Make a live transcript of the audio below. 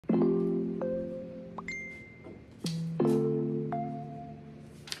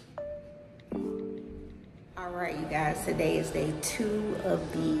right, you guys, today is day 2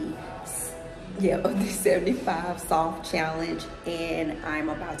 of the 75 soft challenge, and I'm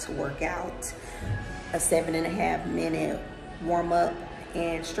about to work out a 7.5 minute warm up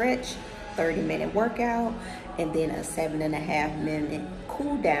and stretch, 30-minute workout, and then a 7.5 minute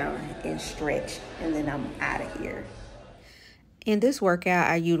cool down and stretch, and then I'm out of here. In this workout,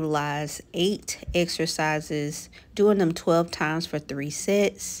 I utilize 8 exercises, doing them 12 times for 3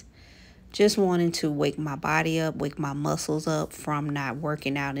 sets. Just wanting to wake my body up, wake my muscles up from not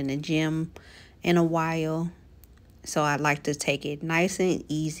working out in the gym in a while. So I like to take it nice and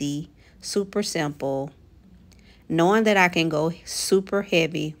easy, super simple, knowing that I can go super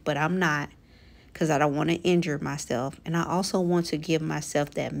heavy, but I'm not, because I don't want to injure myself. And I also want to give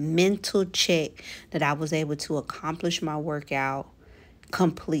myself that mental check that I was able to accomplish my workout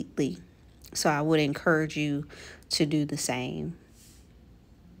completely. So I would encourage you to do the same.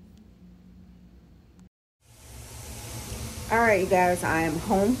 All right, you guys, I am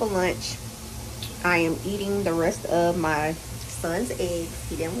home for lunch. I am eating the rest of my son's eggs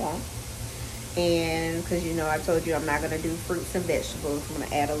he didn't want. And because, you know, I told you I'm not going to do fruits and vegetables. I'm going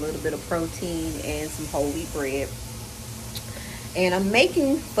to add a little bit of protein and some whole wheat bread. And I'm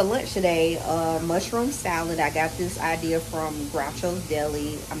making for lunch today a mushroom salad. I got this idea from Groucho's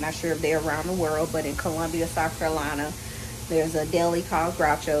Deli. I'm not sure if they're around the world, but in Columbia, South Carolina, there's a deli called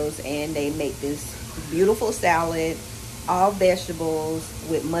Groucho's, and they make this beautiful salad, all vegetables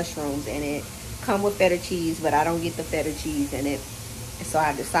with mushrooms in it. Come with feta cheese, but I don't get the feta cheese in it. So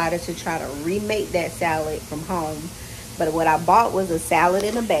I decided to try to remake that salad from home. But what I bought was a salad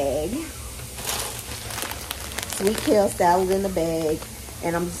in a bag. Sweet kale salad in the bag.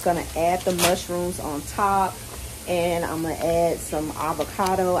 And I'm just going to add the mushrooms on top. And I'm going to add some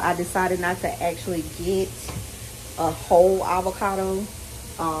avocado. I decided not to actually get a whole avocado.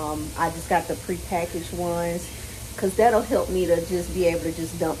 I just got the prepackaged ones, because that'll help me to just be able to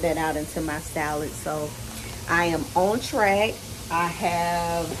just dump that out into my salad. So I am on track. I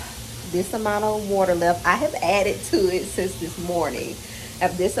have this amount of water left. I have added to it since this morning. I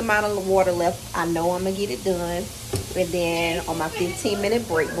have this amount of water left. I know I'm gonna get it done. And then on my 15-minute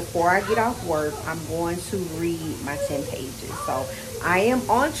break before I get off work, I'm going to read my 10 pages. So I am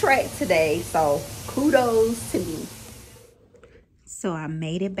on track today. So kudos to me. So I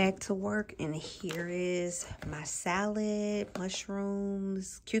made it back to work, and here is my salad,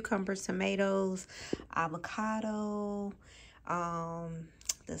 mushrooms, cucumbers, tomatoes, avocado,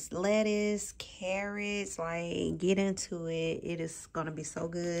 this lettuce, carrots. Like, get into it. It is gonna be so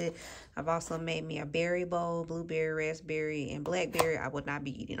good. I've also made me a berry bowl, blueberry, raspberry, and blackberry. I would not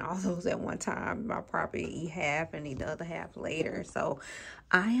be eating all those at one time. I'll probably eat half and eat the other half later. So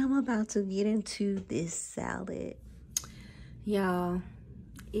I am about to get into this salad. Y'all,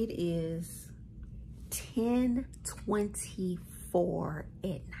 it is 10:24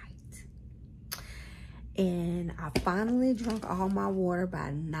 at night, and I finally drank all my water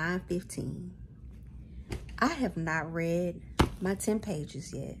by 9:15. I have not read my 10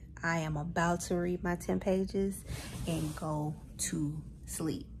 pages yet. I am about to read my 10 pages and go to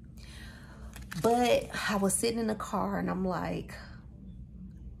sleep. But I was sitting in the car, and I'm like,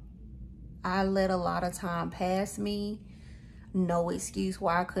 I let a lot of time pass me. No excuse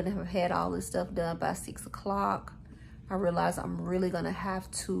why I couldn't have had all this stuff done by 6 o'clock. I realized I'm really gonna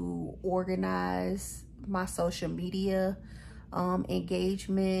have to organize my social media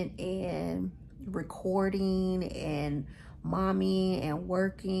engagement and recording and mommy and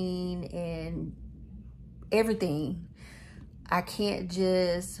working and everything. I can't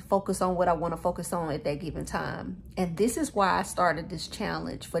just focus on what I want to focus on at that given time. And this is why I started this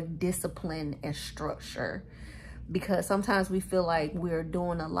challenge, for discipline and structure. Because sometimes we feel like we're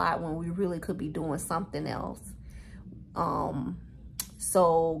doing a lot when we really could be doing something else.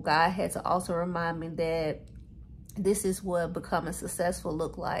 So God had to also remind me that this is what becoming successful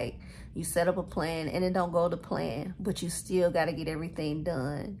look like. You set up a plan and it don't go to plan, but you still got to get everything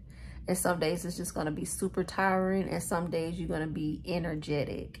done. And some days it's just going to be super tiring, and some days you're going to be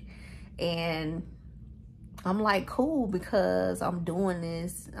energetic. And I'm like, cool, because I'm doing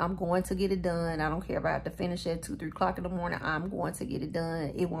this. I'm going to get it done. I don't care if I have to finish at 2, 3 o'clock in the morning. I'm going to get it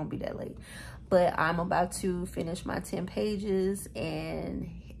done. It won't be that late. But I'm about to finish my 10 pages and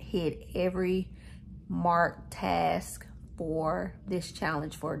hit every marked task for this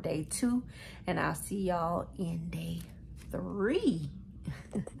challenge for day 2. And I'll see y'all in day 3.